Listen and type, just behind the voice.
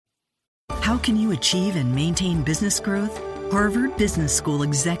How can you achieve and maintain business growth? Harvard Business School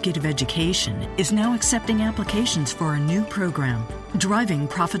Executive Education is now accepting applications for a new program, Driving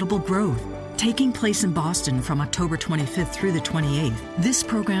Profitable Growth. Taking place in Boston from October 25th through the 28th, this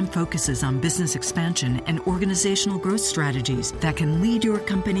program focuses on business expansion and organizational growth strategies that can lead your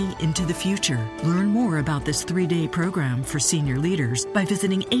company into the future. Learn more about this 3-day program for senior leaders by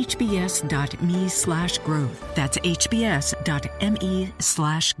visiting hbs.me/growth. That's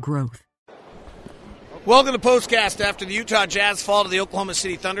hbs.me/growth. Welcome to Postcast after the Utah Jazz fall to the Oklahoma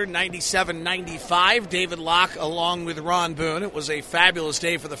City Thunder 97-95. David Locke along with Ron Boone. It was a fabulous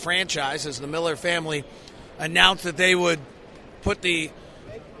day for the franchise as the Miller family announced that they would put the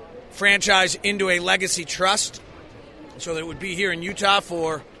franchise into a legacy trust so that it would be here in Utah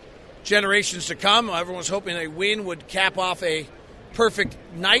for generations to come. Everyone was hoping a win would cap off a perfect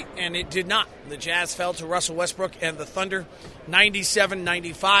night, and it did not. The Jazz fell to Russell Westbrook and the Thunder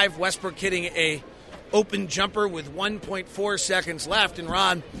 97-95. Westbrook hitting a open jumper with 1.4 seconds left. And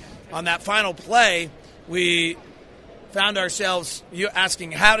Ron, on that final play, we found ourselves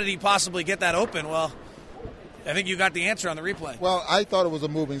asking, how did he possibly get that open? Well, I think you got the answer on the replay. Well, I thought it was a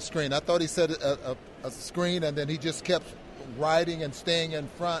moving screen. I thought he set a screen, and then he just kept riding and staying in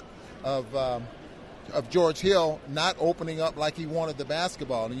front of George Hill, not opening up like he wanted the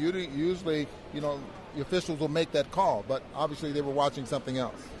basketball. And usually, the officials will make that call, but obviously they were watching something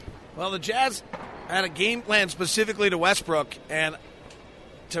else. Well, the Jazz had a game plan specifically to Westbrook, and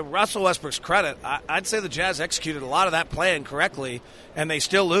to Russell Westbrook's credit, I'd say the Jazz executed a lot of that plan correctly, and they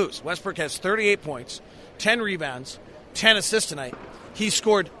still lose. Westbrook has 38 points, 10 rebounds, 10 assists tonight. He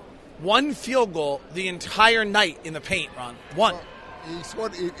scored one field goal the entire night in the paint, Ron. One. Well, he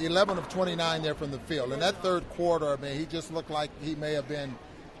scored 11 of 29 there from the field. In that third quarter, he just looked like he may have been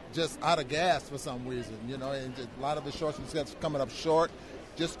just out of gas for some reason. And a lot of his short steps coming up short.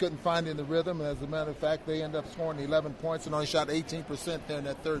 Just couldn't find in the rhythm, and as a matter of fact, they ended up scoring 11 points and only shot 18% there in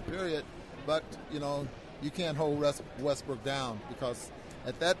that third period. But, you can't hold Westbrook down because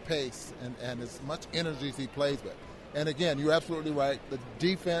at that pace and as much energy as he plays with. And again, you're absolutely right. The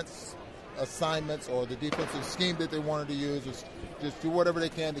defense assignments or the defensive scheme that they wanted to use is just do whatever they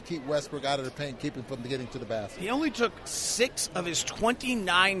can to keep Westbrook out of the paint, keep him from getting to the basket. He only took 6 of his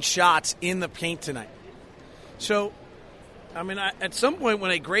 29 shots in the paint tonight. So, at some point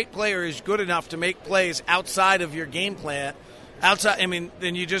when a great player is good enough to make plays outside of your game plan,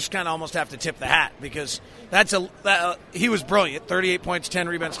 then you just kind of almost have to tip the hat because he was brilliant. 38 points, 10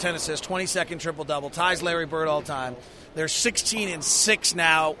 rebounds, 10 assists, 22nd triple-double, ties Larry Bird all time. They're 16-6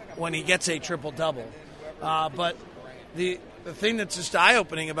 now when he gets a triple-double. But the thing that's just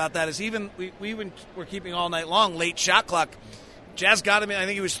eye-opening about that is even we were keeping all night long late shot clock. Jazz got him in, I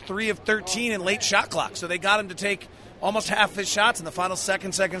think he was 3 of 13 in late shot clock. So they got him to take almost half his shots in the final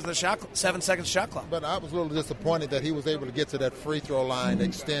 7 seconds of the shot clock. But I was a little disappointed that he was able to get to that free throw line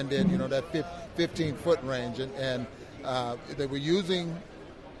extended, that 15-foot range. And they were using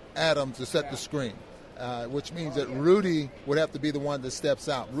Adams to set the screen, which means that Rudy would have to be the one that steps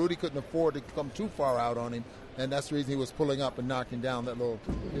out. Rudy couldn't afford to come too far out on him, and that's the reason he was pulling up and knocking down that little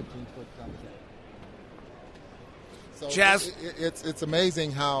 15-foot contact. So Jazz, it's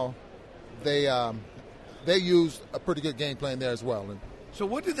amazing how they used a pretty good game plan there as well. So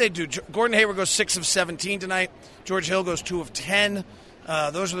what did they do? Gordon Hayward goes 6 of 17 tonight. George Hill goes 2 of 10.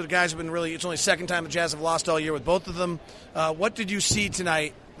 Those are the guys who have been really – it's only the second time the Jazz have lost all year with both of them. What did you see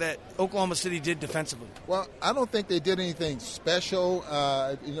tonight that Oklahoma City did defensively? Well, I don't think they did anything special.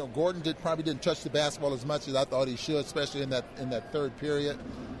 Gordon probably didn't touch the basketball as much as I thought he should, especially in that third period.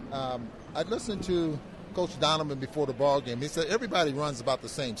 I listened to Coach Donovan before the ball game. He said everybody runs about the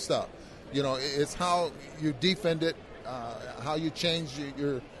same stuff. It's how you defend it, how you change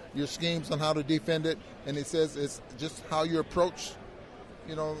your schemes on how to defend it, and he says it's just how you approach,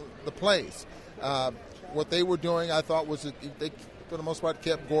 the plays. What they were doing, I thought, was that they, for the most part,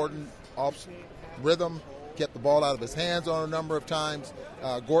 kept Gordon off rhythm, kept the ball out of his hands on a number of times.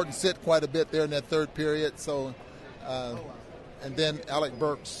 Gordon sit quite a bit there in that third period, so and then Alec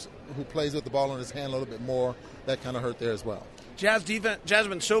Burks, who plays with the ball in his hand a little bit more, that kind of hurt there as well. Jazz has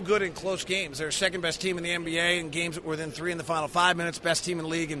been so good in close games. They're second-best team in the NBA in games that were within 3 in the final 5 minutes, best team in the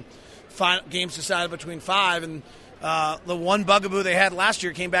league in games decided between 5. And the one bugaboo they had last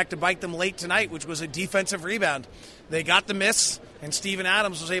year came back to bite them late tonight, which was a defensive rebound. They got the miss, and Steven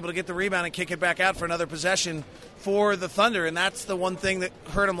Adams was able to get the rebound and kick it back out for another possession for the Thunder, and that's the one thing that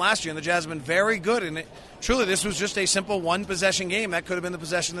hurt them last year. And the Jazz have been very good in it. Truly, this was just a simple one-possession game. That could have been the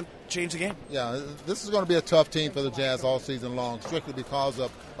possession that changed the game. Yeah, this is going to be a tough team for the Jazz all season long, strictly because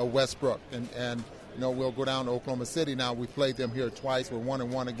of Westbrook. And we'll go down to Oklahoma City. Now, we played them here twice. We're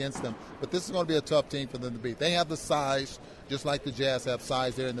 1-1 against them. But this is going to be a tough team for them to beat. They have the size, just like the Jazz have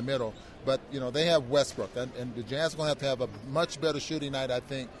size there in the middle. But, they have Westbrook. And the Jazz are going to have a much better shooting night, I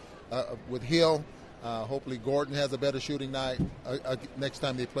think, with Hill. Hopefully Gordon has a better shooting night next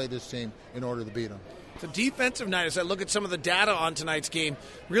time they play this team in order to beat them. It's a defensive night. As I look at some of the data on tonight's game,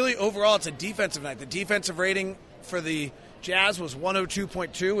 really overall it's a defensive night. The defensive rating for the Jazz was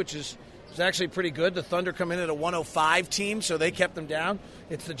 102.2, which is actually pretty good. The Thunder come in at a 105 team, so they kept them down.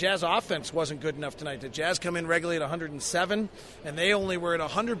 It's the Jazz offense wasn't good enough tonight. The Jazz come in regularly at 107, and they only were at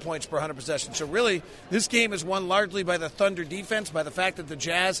 100 points per 100 possessions. So really, this game is won largely by the Thunder defense, by the fact that the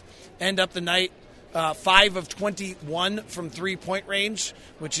Jazz end up the night 5 of 21 from three-point range,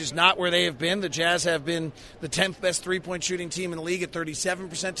 which is not where they have been. The Jazz have been the 10th best three-point shooting team in the league at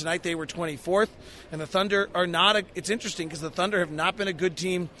 37%. Tonight they were 24th. And the Thunder are not it's interesting because the Thunder have not been a good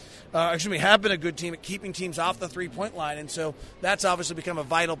team, have been a good team at keeping teams off the three-point line. And so that's obviously become a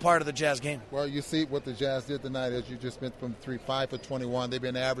vital part of the Jazz game. Well, you see what the Jazz did tonight, as you just mentioned, from 3, 5 for 21. They've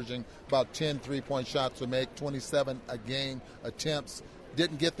been averaging about 10 three-point shots to make, 27 a game attempts.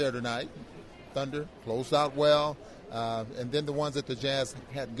 Didn't get there tonight. Thunder closed out well, and then the ones that the Jazz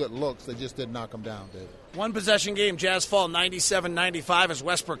had good looks, they just didn't knock them down, David. One possession game, Jazz fall 97-95 as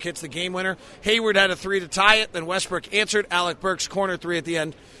Westbrook hits the game winner. Hayward had a three to tie it, then Westbrook answered. Alec Burks corner three at the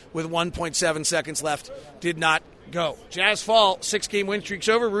end with 1.7 seconds left. Did not go. Jazz fall, 6-game win streak's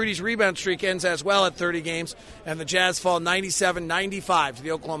over. Rudy's rebound streak ends as well at 30 games, and the Jazz fall 97-95 to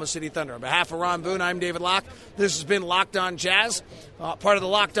the Oklahoma City Thunder. On behalf of Ron Boone, I'm David Locke. This has been Locked On Jazz, part of the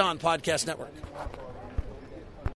Locked On Podcast Network.